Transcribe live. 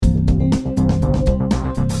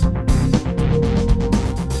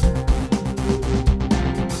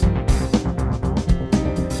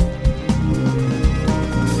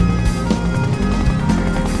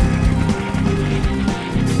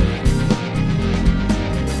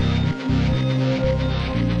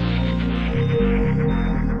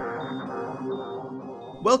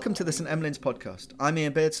Welcome to the St Emlyn's podcast. I'm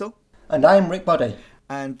Ian Beardsall. And I'm Rick Boddy.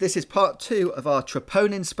 And this is part 2 of our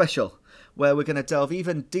Troponin special, where we're going to delve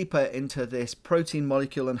even deeper into this protein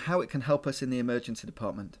molecule and how it can help us in the emergency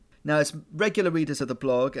department. Now, as regular readers of the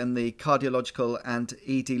blog and the cardiological and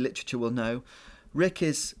ED literature will know, Rick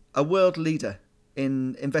is a world leader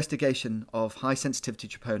in investigation of high sensitivity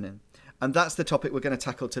troponin. And that's the topic we're going to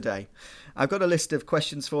tackle today. I've got a list of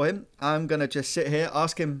questions for him. I'm going to just sit here,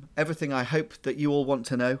 ask him everything I hope that you all want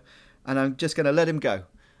to know, and I'm just going to let him go.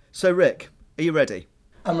 So Rick, are you ready?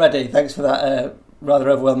 I'm ready. Thanks for that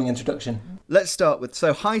rather overwhelming introduction. Let's start with,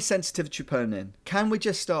 high sensitivity troponin. Can we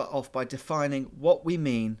just start off by defining what we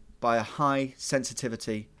mean by a high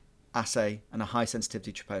sensitivity assay and a high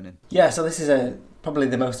sensitivity troponin? Yeah, so this is probably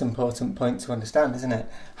the most important point to understand, isn't it?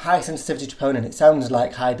 High sensitivity troponin, it sounds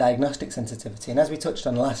like high diagnostic sensitivity, and as we touched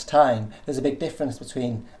on last time, there's a big difference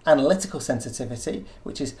between analytical sensitivity,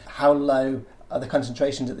 which is how low are the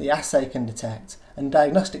concentrations that the assay can detect, and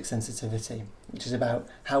diagnostic sensitivity, which is about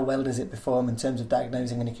how well does it perform in terms of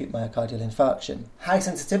diagnosing an acute myocardial infarction. High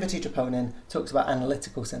sensitivity troponin talks about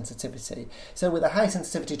analytical sensitivity. So with a high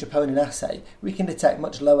sensitivity troponin assay, we can detect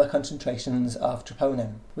much lower concentrations of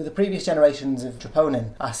troponin. With the previous generations of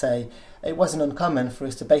troponin assay, it wasn't uncommon for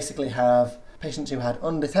us to basically have patients who had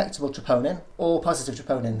undetectable troponin or positive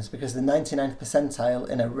troponins, because the 99th percentile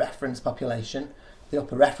in a reference population, the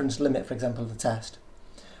upper reference limit, for example, of the test,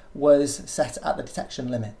 was set at the detection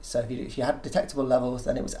limit. So if you had detectable levels,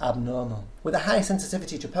 then it was abnormal. With a high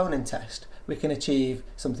sensitivity troponin test, we can achieve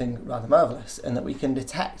something rather marvellous in that we can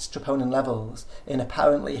detect troponin levels in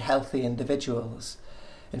apparently healthy individuals.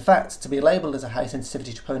 In fact, to be labelled as a high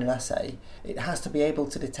sensitivity troponin assay, it has to be able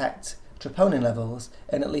to detect troponin levels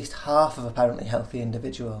in at least half of apparently healthy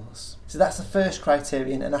individuals. So that's the first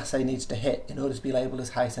criterion an assay needs to hit in order to be labelled as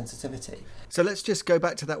high sensitivity. So let's just go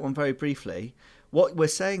back to that one very briefly. What we're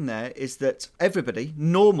saying there is that everybody,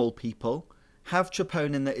 normal people, have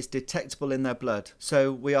troponin that is detectable in their blood.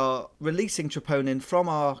 So we are releasing troponin from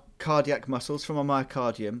our cardiac muscles, from our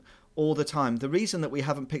myocardium, all the time. The reason that we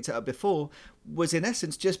haven't picked it up before was in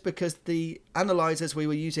essence just because the analyzers we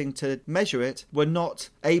were using to measure it were not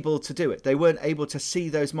able to do it. They weren't able to see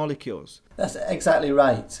those molecules. That's exactly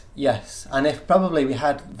right, yes. And if probably we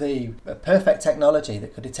had the perfect technology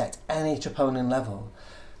that could detect any troponin level,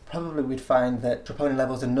 probably we'd find that troponin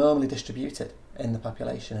levels are normally distributed in the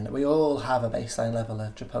population and that we all have a baseline level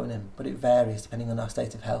of troponin, but it varies depending on our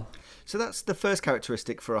state of health. So that's the first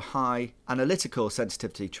characteristic for a high analytical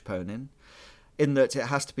sensitivity troponin, in that it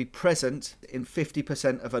has to be present in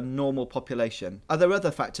 50% of a normal population. Are there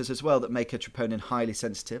other factors as well that make a troponin highly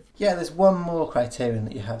sensitive? Yeah, there's one more criterion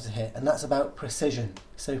that you have to hit, and that's about precision.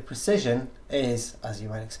 So precision is, as you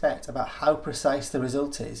might expect, about how precise the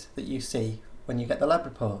result is that you see when you get the lab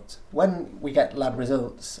report. When we get lab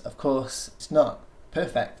results, of course, it's not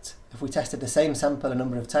perfect. If we tested the same sample a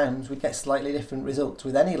number of times, we'd get slightly different results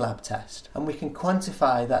with any lab test. And we can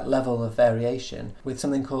quantify that level of variation with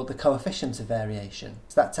something called the coefficient of variation.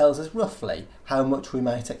 So that tells us roughly how much we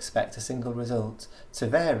might expect a single result to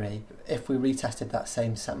vary if we retested that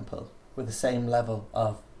same sample with the same level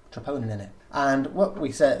of troponin in it. And what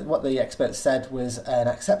the experts said was an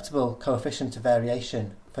acceptable coefficient of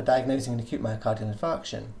variation for diagnosing an acute myocardial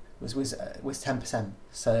infarction was 10%.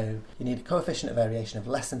 So you need a coefficient of variation of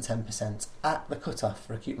less than 10% at the cutoff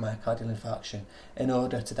for acute myocardial infarction in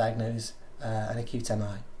order to diagnose an acute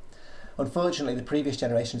MI. Unfortunately, the previous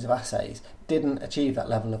generations of assays didn't achieve that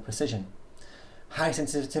level of precision. High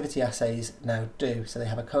sensitivity assays now do, so they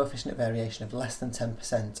have a coefficient of variation of less than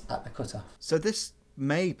 10% at the cutoff. So this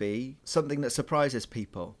may be something that surprises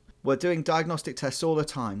people. We're doing diagnostic tests all the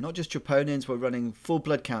time, not just troponins. We're running full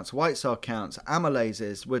blood counts, white cell counts,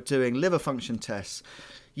 amylases. We're doing liver function tests,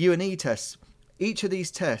 U&E tests. Each of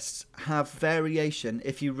these tests have variation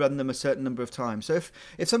if you run them a certain number of times. So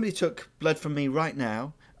if somebody took blood from me right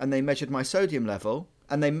now and they measured my sodium level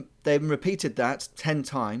and they repeated that 10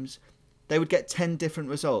 times, they would get 10 different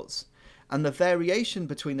results. And the variation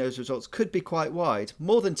between those results could be quite wide,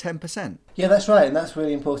 more than 10%. Yeah, that's right, and that's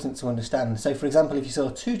really important to understand. So, for example, if you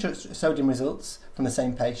saw two sodium results from the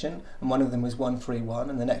same patient, and one of them was 131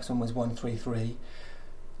 and the next one was 133,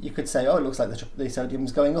 you could say, oh, it looks like the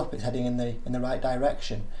sodium's going up, it's heading in the right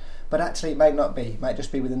direction. But actually it might not be, it might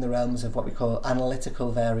just be within the realms of what we call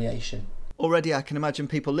analytical variation. Already I can imagine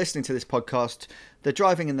people listening to this podcast, they're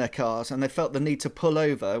driving in their cars and they felt the need to pull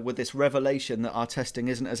over with this revelation that our testing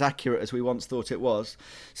isn't as accurate as we once thought it was.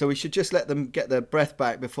 So we should just let them get their breath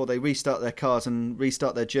back before they restart their cars and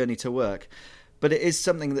restart their journey to work. but it is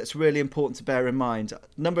something that's really important to bear in mind. A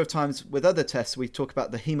number of times with other tests, we talk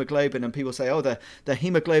about the hemoglobin and people say, oh, the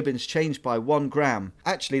hemoglobin's changed by 1 gram.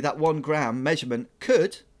 Actually, that 1 gram measurement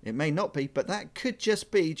could, it may not be, but that could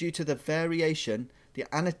just be due to the variation, the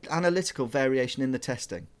analytical variation in the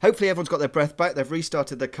testing. Hopefully everyone's got their breath back, they've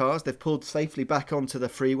restarted their cars, they've pulled safely back onto the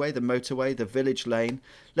freeway, the motorway, the village lane.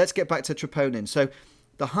 Let's get back to troponin. So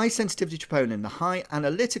the high sensitivity troponin, the high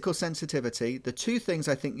analytical sensitivity, the two things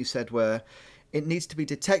I think you said were, it needs to be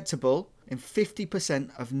detectable in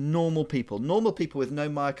 50% of normal people with no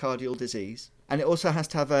myocardial disease. And it also has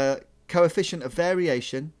to have a coefficient of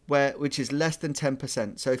variation which is less than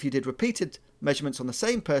 10%. So if you did repeated measurements on the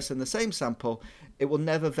same person, the same sample, it will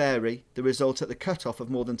never vary the result at the cutoff of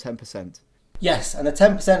more than 10%. Yes, and the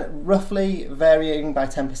 10%, roughly varying by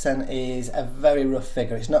 10%, is a very rough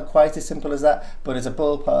figure. It's not quite as simple as that, but as a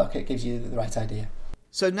ballpark, it gives you the right idea.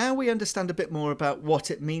 So now we understand a bit more about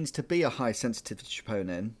what it means to be a high sensitivity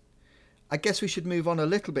troponin. I guess we should move on a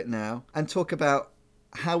little bit now and talk about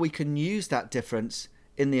how we can use that difference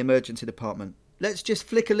in the emergency department. Let's just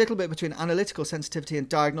flick a little bit between analytical sensitivity and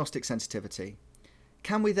diagnostic sensitivity.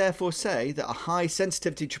 Can we therefore say that a high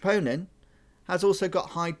sensitivity troponin has also got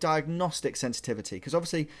high diagnostic sensitivity? Because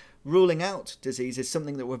obviously ruling out disease is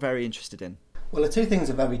something that we're very interested in. Well, the two things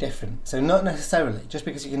are very different. So not necessarily, just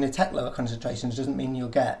because you can detect lower concentrations doesn't mean you'll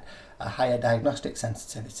get a higher diagnostic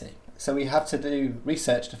sensitivity. So we have to do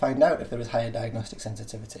research to find out if there is higher diagnostic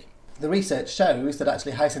sensitivity. The research shows that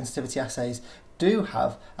actually high sensitivity assays do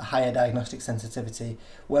have a higher diagnostic sensitivity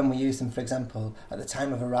when we use them, for example, at the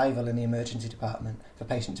time of arrival in the emergency department for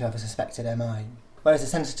patients who have a suspected MI. Whereas the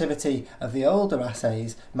sensitivity of the older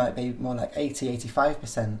assays might be more like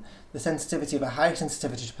 80-85%, the sensitivity of a high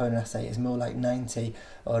sensitivity troponin assay is more like 90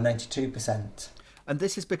 or 92%. And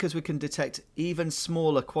this is because we can detect even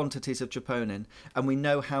smaller quantities of troponin and we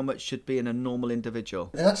know how much should be in a normal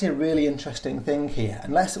individual. There's actually a really interesting thing here.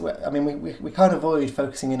 We can't avoid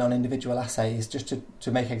focusing in on individual assays just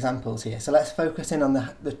to make examples here. So let's focus in on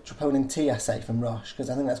the troponin T assay from Roche,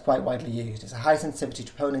 because I think that's quite widely used. It's a high sensitivity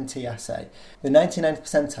troponin T assay. The 99th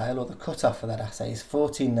percentile, or the cutoff for that assay, is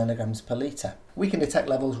 14 nanograms per litre. We can detect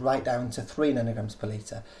levels right down to 3 nanograms per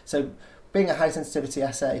litre. So being a high sensitivity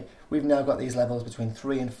assay, we've now got these levels between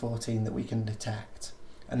 3 and 14 that we can detect,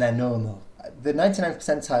 and they're normal. The 99th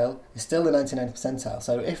percentile is still the 99th percentile,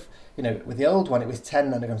 so if, with the old one it was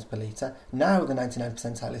 10 nanograms per litre, now the 99th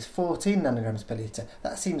percentile is 14 nanograms per litre.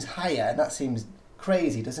 That seems higher, and that seems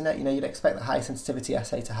crazy, doesn't it? You'd expect the high sensitivity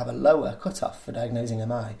assay to have a lower cutoff for diagnosing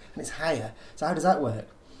MI, and it's higher. So how does that work?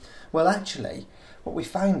 Well, actually, what we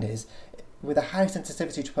find is, with a high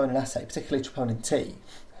sensitivity troponin assay, particularly troponin T,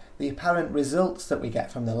 the apparent results that we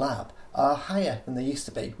get from the lab are higher than they used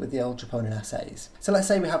to be with the old troponin assays. So let's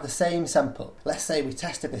say we have the same sample. Let's say we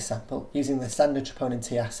tested this sample using the standard troponin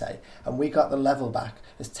T assay and we got the level back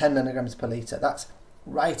as 10 nanograms per litre. That's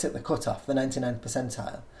right at the cutoff, the 99th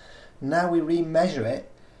percentile. Now we remeasure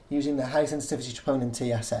it using the high sensitivity troponin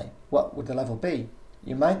T assay. What would the level be?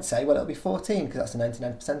 You might say, well, it'll be 14 because that's the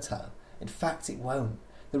 99th percentile. In fact, it won't.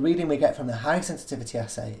 The reading we get from the high sensitivity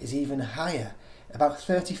assay is even higher, about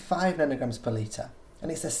 35 nanograms per litre,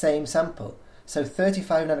 and it's the same sample. So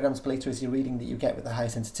 35 nanograms per litre is your reading that you get with the high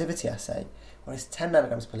sensitivity assay, whereas 10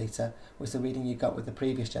 nanograms per litre was the reading you got with the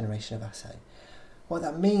previous generation of assay. What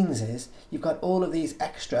that means is you've got all of these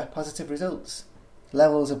extra positive results.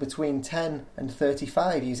 Levels of between 10 and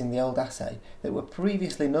 35 using the old assay that were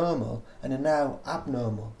previously normal and are now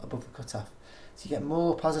abnormal above the cutoff. So you get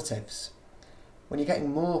more positives. When you're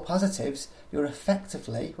getting more positives, what you're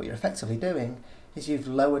effectively doing is you've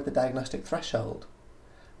lowered the diagnostic threshold.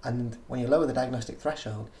 And when you lower the diagnostic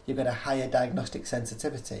threshold, you get a higher diagnostic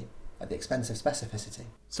sensitivity at the expense of specificity.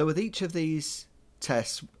 So with each of these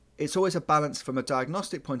tests, it's always a balance from a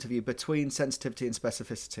diagnostic point of view between sensitivity and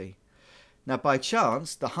specificity. Now, by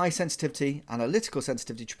chance, the high sensitivity, analytical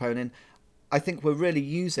sensitivity troponin, I think we're really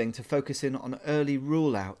using to focus in on early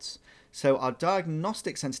rule-outs. So our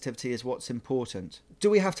diagnostic sensitivity is what's important. Do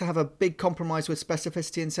we have to have a big compromise with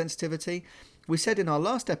specificity and sensitivity? We said in our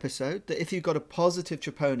last episode that if you got a positive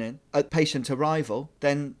troponin at patient arrival,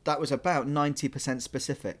 then that was about 90%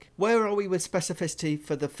 specific. Where are we with specificity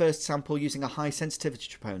for the first sample using a high sensitivity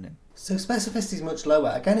troponin? So specificity is much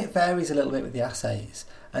lower. Again, it varies a little bit with the assays.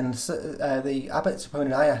 And the Abbott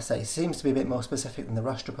troponin I assay seems to be a bit more specific than the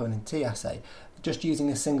Roche troponin T assay, just using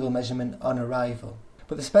a single measurement on arrival.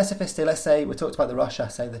 But the specificity, let's say we talked about the Roche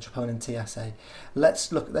assay, the troponin T assay. Let's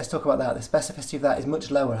talk about that. The specificity of that is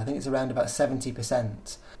much lower. I think it's around about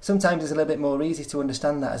 70%. Sometimes it's a little bit more easy to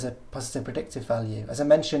understand that as a positive predictive value. As I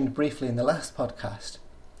mentioned briefly in the last podcast,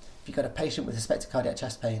 if you've got a patient with suspected cardiac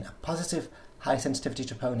chest pain, a positive high sensitivity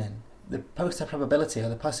troponin, the post-test probability or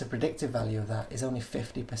the positive predictive value of that is only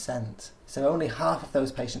 50%. So only half of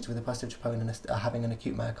those patients with a positive troponin are having an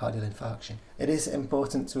acute myocardial infarction. It is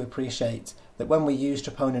important to appreciate that when we use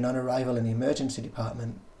troponin on arrival in the emergency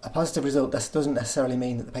department, a positive result doesn't necessarily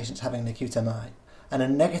mean that the patient's having an acute MI. And a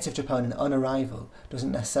negative troponin on arrival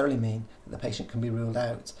doesn't necessarily mean that the patient can be ruled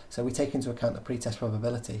out. So we take into account the pre-test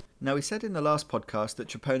probability. Now, we said in the last podcast that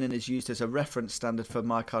troponin is used as a reference standard for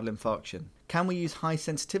myocardial infarction. Can we use high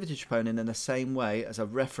sensitivity troponin in the same way as a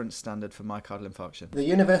reference standard for myocardial infarction? The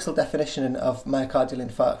universal definition of myocardial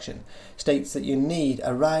infarction states that you need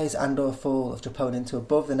a rise and or fall of troponin to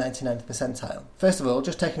above the 99th percentile. First of all,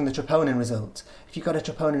 just taking the troponin result, if you've got a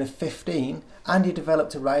troponin of 15 and you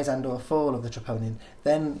developed a rise and or fall of the troponin,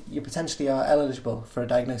 then you potentially are eligible for a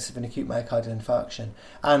diagnosis of an acute myocardial infarction.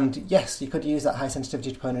 And yes, you could use that high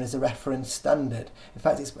sensitivity troponin as a reference standard. In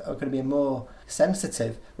fact, it's going to be a more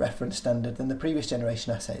sensitive reference standard than the previous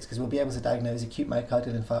generation assays, because we'll be able to diagnose acute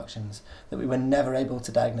myocardial infarctions that we were never able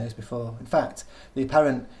to diagnose before. In fact, the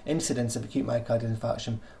apparent incidence of acute myocardial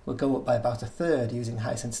infarction will go up by about a third using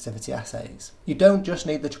high sensitivity assays. You don't just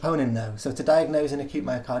need the troponin though, so to diagnose an acute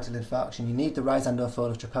myocardial infarction you need the rise and or fall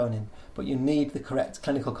of troponin, but you need the correct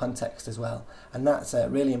clinical context as well, and that's a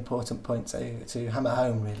really important point to hammer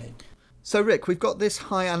home really. So Rick, we've got this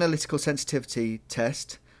high analytical sensitivity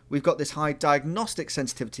test. We've got this high diagnostic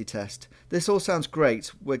sensitivity test. This all sounds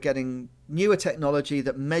great. We're getting newer technology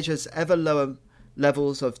that measures ever lower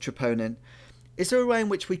levels of troponin. Is there a way in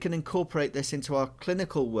which we can incorporate this into our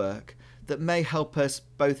clinical work that may help us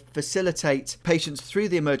both facilitate patients through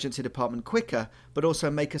the emergency department quicker, but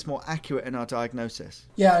also make us more accurate in our diagnosis?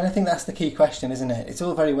 Yeah, and I think that's the key question, isn't it? It's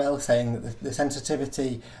all very well saying that the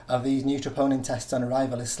sensitivity of these new troponin tests on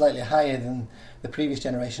arrival is slightly higher than the previous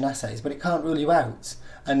generation assays, but it can't rule you out,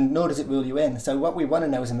 and nor does it rule you in. So what we want to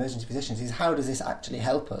know as emergency physicians is, how does this actually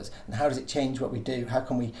help us, and how does it change what we do? How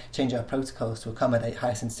can we change our protocols to accommodate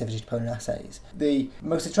high sensitivity troponin assays? The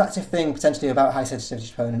most attractive thing potentially about high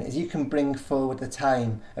sensitivity troponin is you can bring forward the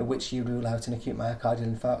time at which you rule out an acute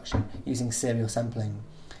myocardial infarction using serial sampling.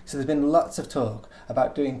 So there's been lots of talk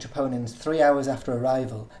about doing troponins 3 hours after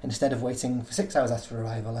arrival instead of waiting for 6 hours after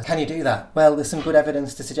arrival. Can you do that? Well, there's some good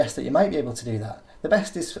evidence to suggest that you might be able to do that. The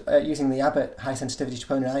best is using the Abbott high sensitivity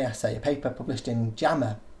troponin I assay, a paper published in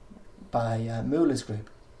JAMA by Mueller's group.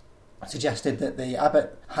 Suggested that the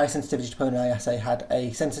Abbott high sensitivity troponin I assay had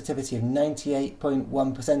a sensitivity of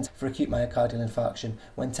 98.1% for acute myocardial infarction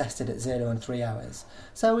when tested at 0 and 3 hours.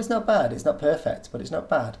 So it's not bad, it's not perfect, but it's not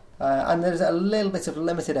bad. And there's a little bit of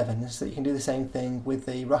limited evidence that you can do the same thing with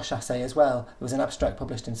the Roche assay as well. There was an abstract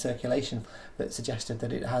published in Circulation that suggested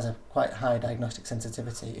that it has a quite high diagnostic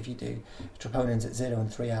sensitivity if you do troponins at 0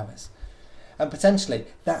 and 3 hours. And potentially,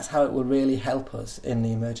 that's how it will really help us in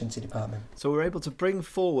the emergency department. So we're able to bring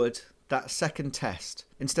forward that second test.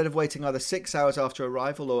 Instead of waiting either 6 hours after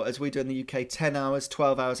arrival, or as we do in the UK, 10 hours,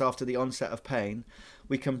 12 hours after the onset of pain,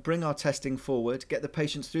 we can bring our testing forward, get the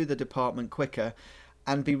patients through the department quicker,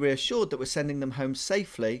 and be reassured that we're sending them home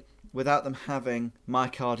safely without them having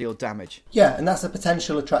myocardial damage. Yeah, and that's a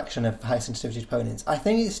potential attraction of high sensitivity troponins. I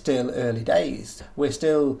think it's still early days. We're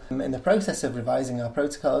still in the process of revising our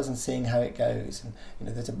protocols and seeing how it goes. And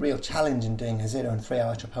there's a real challenge in doing a 0 and 3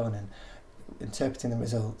 hour troponin, interpreting the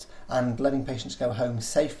results and letting patients go home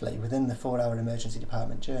safely within the 4-hour emergency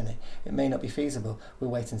department journey. It may not be feasible.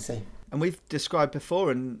 We'll wait and see. And we've described before,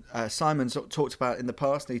 and Simon's talked about in the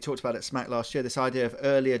past, and he talked about at SMAC last year, this idea of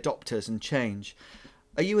early adopters and change.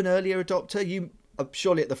 Are you an earlier adopter? You are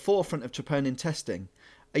surely at the forefront of troponin testing.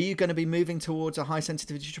 Are you going to be moving towards a high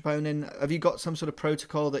sensitivity troponin? Have you got some sort of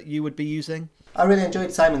protocol that you would be using? I really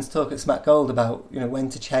enjoyed Simon's talk at SMAC Gold about when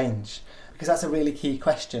to change, because that's a really key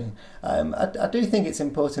question. I do think it's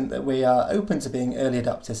important that we are open to being early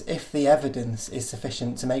adopters if the evidence is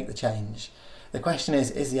sufficient to make the change. The question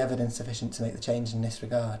is the evidence sufficient to make the change in this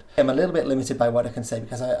regard? I'm a little bit limited by what I can say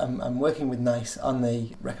because I'm working with NICE on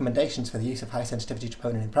the recommendations for the use of high sensitivity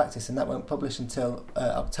troponin in practice, and that won't publish until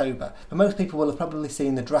October. But most people will have probably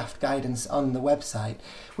seen the draft guidance on the website,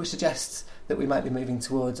 which suggests that we might be moving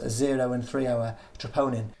towards a 0 and 3 hour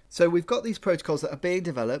troponin. So we've got these protocols that are being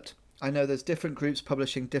developed. I know there's different groups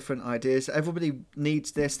publishing different ideas. Everybody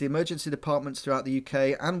needs this. The emergency departments throughout the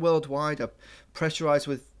UK and worldwide are pressurised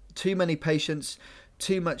with too many patients,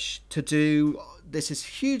 too much to do. This is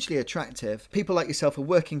hugely attractive. People like yourself are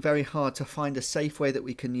working very hard to find a safe way that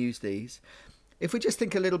we can use these. If we just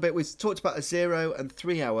think a little bit, we've talked about a 0 and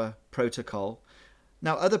 3 hour protocol.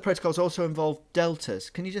 Now, other protocols also involve deltas.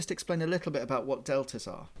 Can you just explain a little bit about what deltas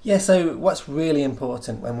are? Yeah, so what's really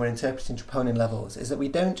important when we're interpreting troponin levels is that we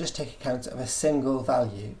don't just take account of a single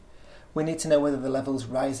value. we need to know whether the level's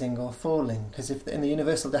rising or falling, because if in the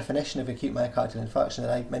universal definition of acute myocardial infarction that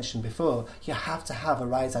I mentioned before, you have to have a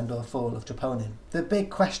rise and or fall of troponin. The big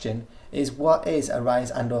question is, what is a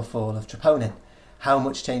rise and or fall of troponin? How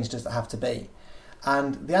much change does that have to be?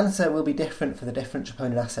 And the answer will be different for the different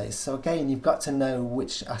troponin assays. So again, you've got to know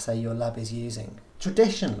which assay your lab is using.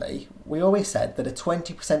 Traditionally, we always said that a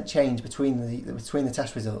 20% change between the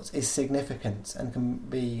test results is significant and can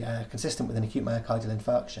be consistent with an acute myocardial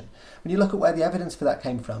infarction. When you look at where the evidence for that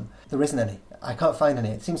came from, there isn't any. I can't find any.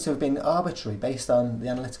 It seems to have been arbitrary based on the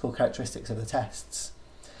analytical characteristics of the tests.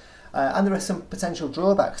 And there are some potential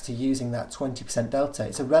drawbacks to using that 20% delta.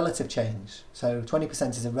 It's a relative change, so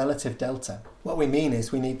 20% is a relative delta. What we mean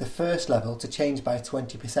is we need the first level to change by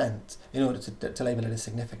 20% in order to label it as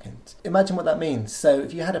significant. Imagine what that means. So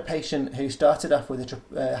if you had a patient who started off with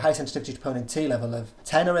a high sensitivity troponin T level of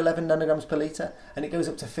 10 or 11 nanograms per litre, and it goes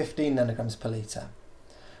up to 15 nanograms per litre.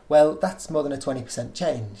 Well, that's more than a 20%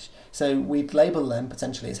 change. So we'd label them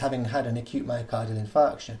potentially as having had an acute myocardial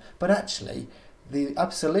infarction, but actually the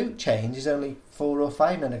absolute change is only 4 or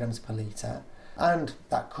 5 nanograms per litre, and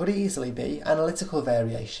that could easily be analytical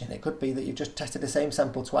variation. It could be that you've just tested the same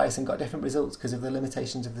sample twice and got different results because of the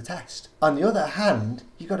limitations of the test. On the other hand,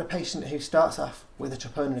 you've got a patient who starts off with a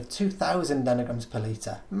troponin of 2,000 nanograms per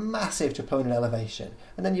litre, massive troponin elevation,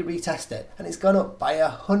 and then you retest it, and it's gone up by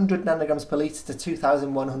 100 nanograms per litre to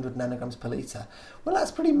 2,100 nanograms per litre. Well,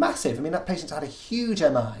 that's pretty massive. I mean, that patient's had a huge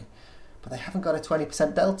MI, but they haven't got a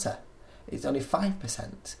 20% delta. It's only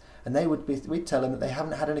 5%, and we'd tell them that they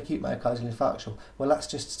haven't had an acute myocardial infarction. Well, that's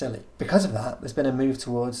just silly. Because of that, there's been a move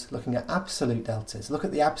towards looking at absolute deltas. Look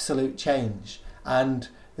at the absolute change, and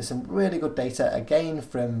there's some really good data again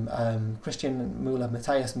from Christian Muller,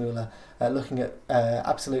 Matthias Muller, looking at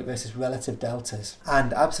absolute versus relative deltas,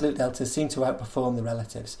 and absolute deltas seem to outperform the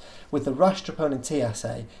relatives. With the Roche troponin T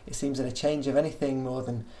assay, it seems that a change of anything more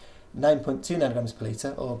than 9.2 nanograms per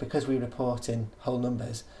litre, or because we report in whole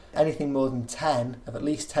numbers, anything more than 10, of at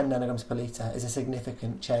least 10 nanograms per litre is a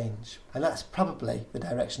significant change. And that's probably the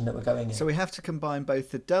direction that we're going in. So we have to combine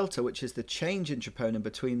both the delta, which is the change in troponin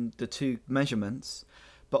between the two measurements,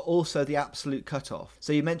 but also the absolute cutoff.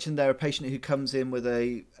 So you mentioned there a patient who comes in with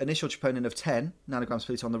a initial troponin of 10 nanograms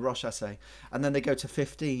per litre on the Roche assay, and then they go to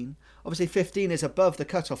 15. Obviously 15 is above the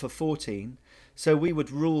cutoff of 14, so we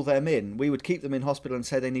would rule them in. We would keep them in hospital and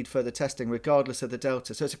say they need further testing regardless of the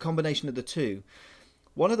delta. So it's a combination of the two.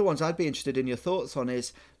 One of the ones I'd be interested in your thoughts on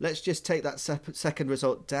is, let's just take that second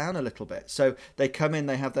result down a little bit. So they come in,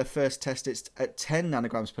 they have their first test, it's at 10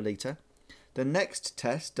 nanograms per litre. The next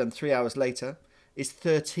test, done 3 hours later, is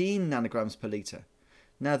 13 nanograms per litre.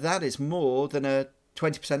 Now that is more than a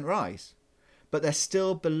 20% rise, but they're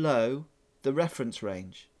still below the reference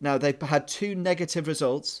range. Now they've had 2 negative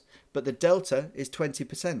results, but the delta is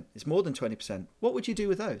 20%. It's more than 20%. What would you do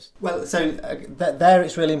with those? Well, so there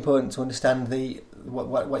it's really important to understand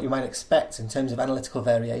what you might expect in terms of analytical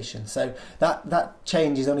variation. So that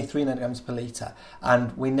change is only 3 nanograms per litre,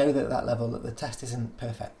 and we know that level, that the test isn't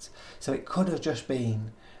perfect. So it could have just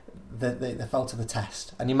been the fault of the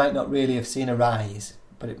test, and you might not really have seen a rise,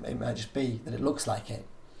 but it might just be that it looks like it.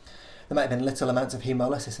 There might have been little amounts of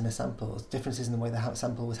hemolysis in the samples, differences in the way the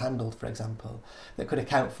sample was handled, for example, that could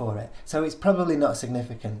account for it. So it's probably not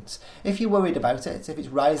significant. If you're worried about it, if it's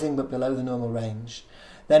rising but below the normal range,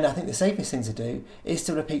 then I think the safest thing to do is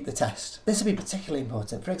to repeat the test. This would be particularly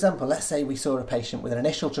important. For example, let's say we saw a patient with an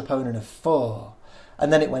initial troponin of 4,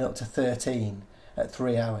 and then it went up to 13 at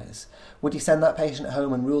 3 hours. Would you send that patient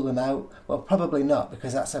home and rule them out? Well, probably not,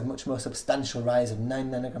 because that's a much more substantial rise of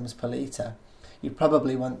 9 nanograms per litre. You'd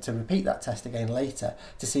probably want to repeat that test again later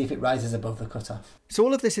to see if it rises above the cutoff. So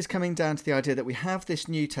all of this is coming down to the idea that we have this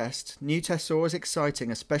new test. New tests are always exciting,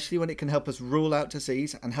 especially when it can help us rule out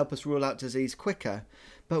disease and help us rule out disease quicker.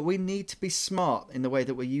 But we need to be smart in the way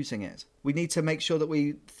that we're using it. We need to make sure that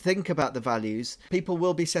we think about the values. People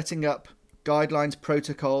will be setting up guidelines,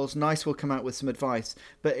 protocols. NICE will come out with some advice,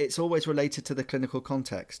 but it's always related to the clinical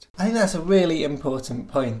context. I think that's a really important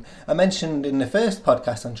point. I mentioned in the first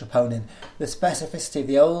podcast on troponin, the specificity of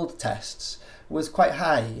the old tests was quite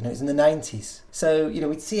high. It was in the 90s. So,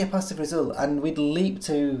 we'd see a positive result and we'd leap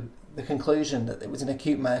to the conclusion that it was an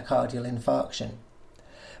acute myocardial infarction.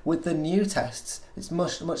 With the new tests, it's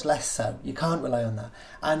much less so. You can't rely on that.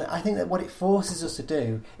 And I think that what it forces us to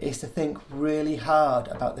do is to think really hard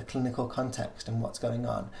about the clinical context and what's going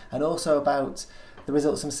on, and also about the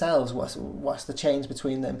results themselves. What's the change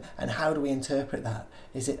between them, and how do we interpret that?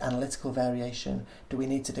 Is it analytical variation? Do we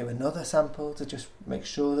need to do another sample to just make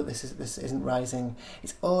sure that this isn't rising?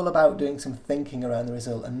 It's all about doing some thinking around the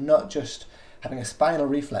result and not just having a spinal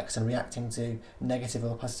reflex and reacting to negative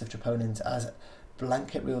or positive troponins as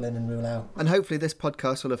blanket rule in and rule out. And hopefully this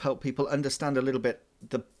podcast will have helped people understand a little bit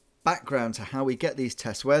the background to how we get these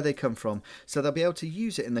tests, where they come from, so they'll be able to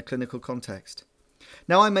use it in the clinical context.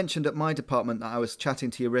 Now, I mentioned at my department that I was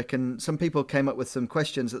chatting to you, Rick, and some people came up with some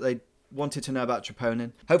questions that they wanted to know about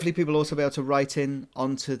troponin. Hopefully people will also be able to write in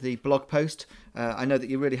onto the blog post. I know that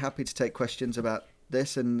you're really happy to take questions about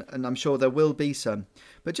this, and I'm sure there will be some.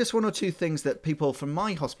 But just one or two things that people from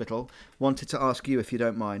my hospital wanted to ask you, if you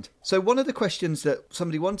don't mind. So one of the questions that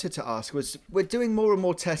somebody wanted to ask was, we're doing more and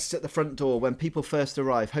more tests at the front door when people first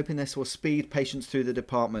arrive, hoping this will speed patients through the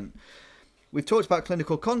department. We've talked about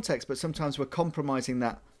clinical context, but sometimes we're compromising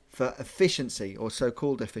that for efficiency, or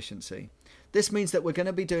so-called efficiency. This means that we're going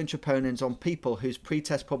to be doing troponins on people whose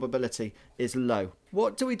pre-test probability is low.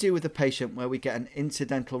 What do we do with a patient where we get an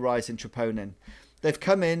incidental rise in troponin? They've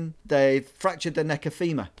come in, they've fractured their neck or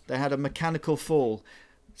femur, they had a mechanical fall.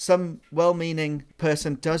 Some well-meaning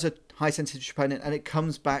person does a high-sensitivity troponin and it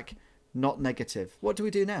comes back not negative. What do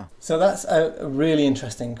we do now? So that's a really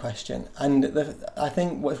interesting question. And I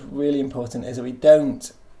think what's really important is that we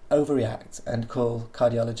don't overreact and call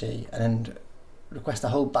cardiology and request a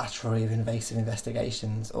whole battery of invasive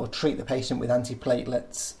investigations or treat the patient with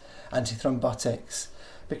antiplatelets, antithrombotics,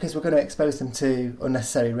 because we're going to expose them to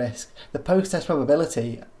unnecessary risk. The post-test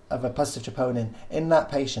probability of a positive troponin in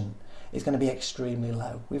that patient is going to be extremely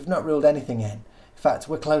low. We've not ruled anything in. In fact,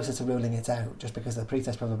 we're closer to ruling it out just because the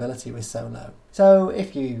pre-test probability was so low. So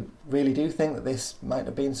if you really do think that this might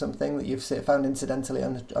have been something that you've found incidentally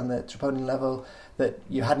on the troponin level that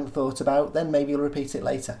you hadn't thought about, then maybe you'll repeat it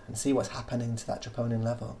later and see what's happening to that troponin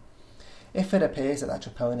level. If it appears that that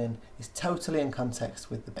troponin is totally in context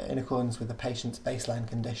in accordance with the patient's baseline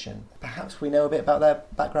condition, perhaps we know a bit about their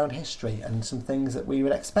background history and some things that we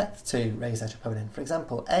would expect to raise their troponin. For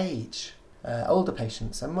example, age. Older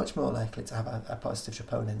patients are much more likely to have a positive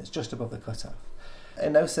troponin that's just above the cutoff.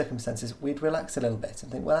 In those circumstances, we'd relax a little bit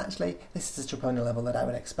and think, well, actually, this is the troponin level that I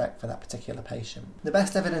would expect for that particular patient. The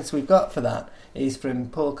best evidence we've got for that is from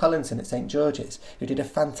Paul Collinson at St George's, who did a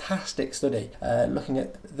fantastic study looking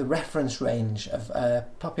at the reference range of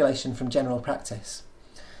population from general practice.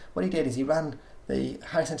 What he did is he ran the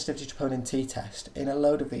high sensitivity troponin T test in a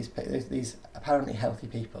load of these apparently healthy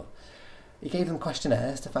people. He gave them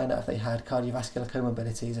questionnaires to find out if they had cardiovascular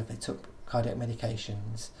comorbidities, if they took cardiac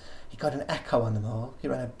medications. He got an echo on them all. He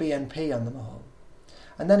ran a BNP on them all.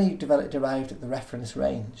 And then he derived the reference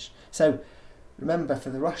range. So remember, for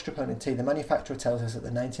the Roche troponin T, the manufacturer tells us that the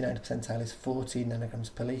 99th percentile is 14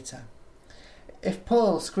 nanograms per litre. If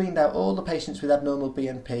Paul screened out all the patients with abnormal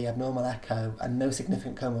BNP, abnormal echo, and no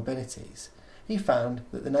significant comorbidities, he found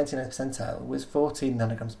that the 99th percentile was 14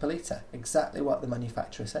 nanograms per litre, exactly what the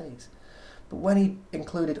manufacturer says. But when he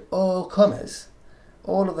included all comers,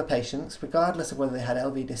 all of the patients, regardless of whether they had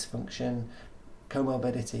LV dysfunction,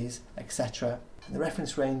 comorbidities, etc., the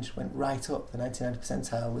reference range went right up. The 99th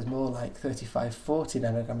percentile was more like 35-40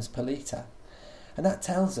 nanograms per litre. And that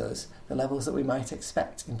tells us the levels that we might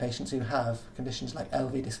expect in patients who have conditions like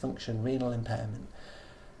LV dysfunction, renal impairment,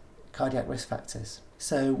 cardiac risk factors.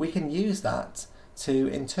 So we can use that to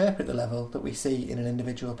interpret the level that we see in an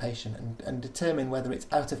individual patient and determine whether it's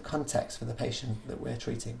out of context for the patient that we're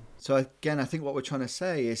treating. So again, I think what we're trying to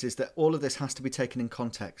say is that all of this has to be taken in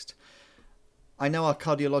context. I know our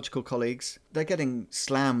cardiological colleagues, they're getting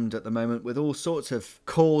slammed at the moment with all sorts of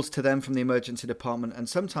calls to them from the emergency department, and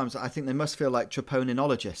sometimes I think they must feel like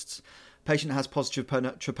troponinologists. Patient has positive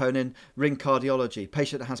troponin, ring cardiology.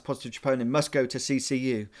 Patient that has positive troponin must go to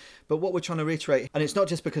CCU. But what we're trying to reiterate, and it's not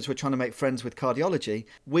just because we're trying to make friends with cardiology,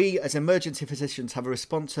 we as emergency physicians have a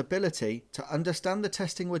responsibility to understand the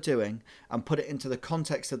testing we're doing and put it into the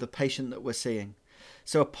context of the patient that we're seeing.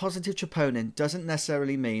 So a positive troponin doesn't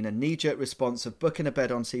necessarily mean a knee-jerk response of booking a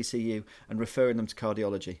bed on CCU and referring them to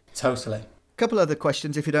cardiology. Totally. A couple other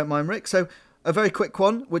questions, if you don't mind, Rick. So a very quick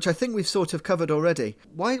one, which I think we've sort of covered already.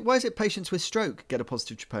 Why is it patients with stroke get a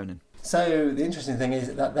positive troponin? So the interesting thing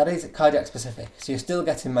is that is cardiac specific. So you're still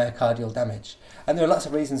getting myocardial damage. And there are lots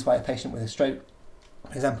of reasons why a patient with a stroke,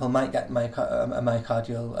 for example, might get a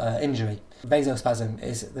myocardial injury. Vasospasm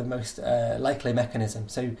is the most likely mechanism.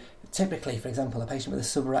 So typically, for example, a patient with a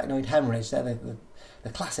subarachnoid hemorrhage, they're the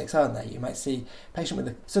classics, aren't they? You might see a patient with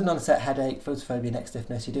a sudden onset headache, photophobia, neck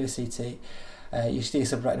stiffness, you do a CT, you see a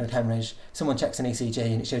subarachnoid hemorrhage, someone checks an ECG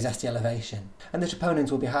and it shows ST elevation. And the troponins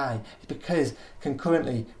will be high because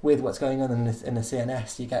concurrently with what's going on in the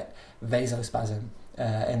CNS, you get vasospasm.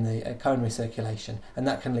 in the coronary circulation, and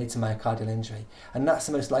that can lead to myocardial injury. And that's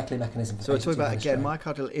the most likely mechanism for So we're patients talking about, with again, stroke.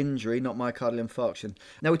 myocardial injury, not myocardial infarction.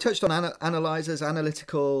 Now, we touched on analyzers,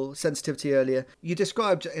 analytical sensitivity earlier. You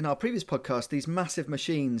described in our previous podcast these massive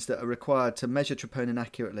machines that are required to measure troponin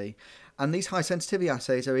accurately, and these high sensitivity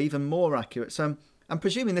assays are even more accurate. So I'm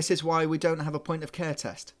presuming this is why we don't have a point of care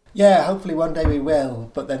test. Yeah, hopefully one day we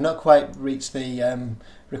will, but they've not quite reached the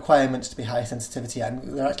requirements to be high sensitivity yet,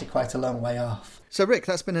 and they're actually quite a long way off. So Rick,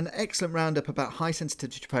 that's been an excellent roundup about high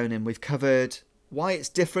sensitivity troponin. We've covered why it's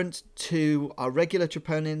different to our regular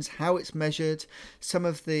troponins, how it's measured, some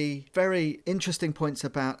of the very interesting points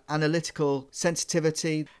about analytical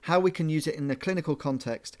sensitivity, how we can use it in the clinical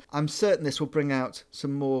context. I'm certain this will bring out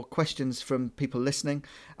some more questions from people listening,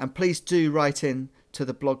 and please do write in to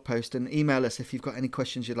the blog post and email us if you've got any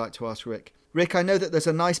questions you'd like to ask Rick. Rick, I know that there's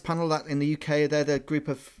a nice panel that in the UK, they're the group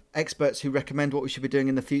of experts who recommend what we should be doing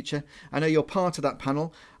in the future. I know you're part of that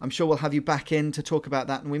panel. I'm sure we'll have you back in to talk about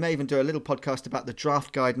that, and we may even do a little podcast about the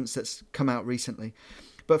draft guidance that's come out recently.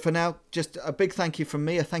 But for now, just a big thank you from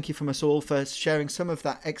me, a thank you from us all for sharing some of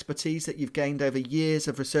that expertise that you've gained over years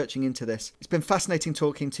of researching into this. It's been fascinating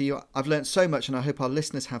talking to you. I've learned so much, and I hope our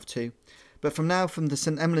listeners have too. But from now, from the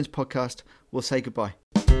St. Emmeline's podcast, we'll say goodbye.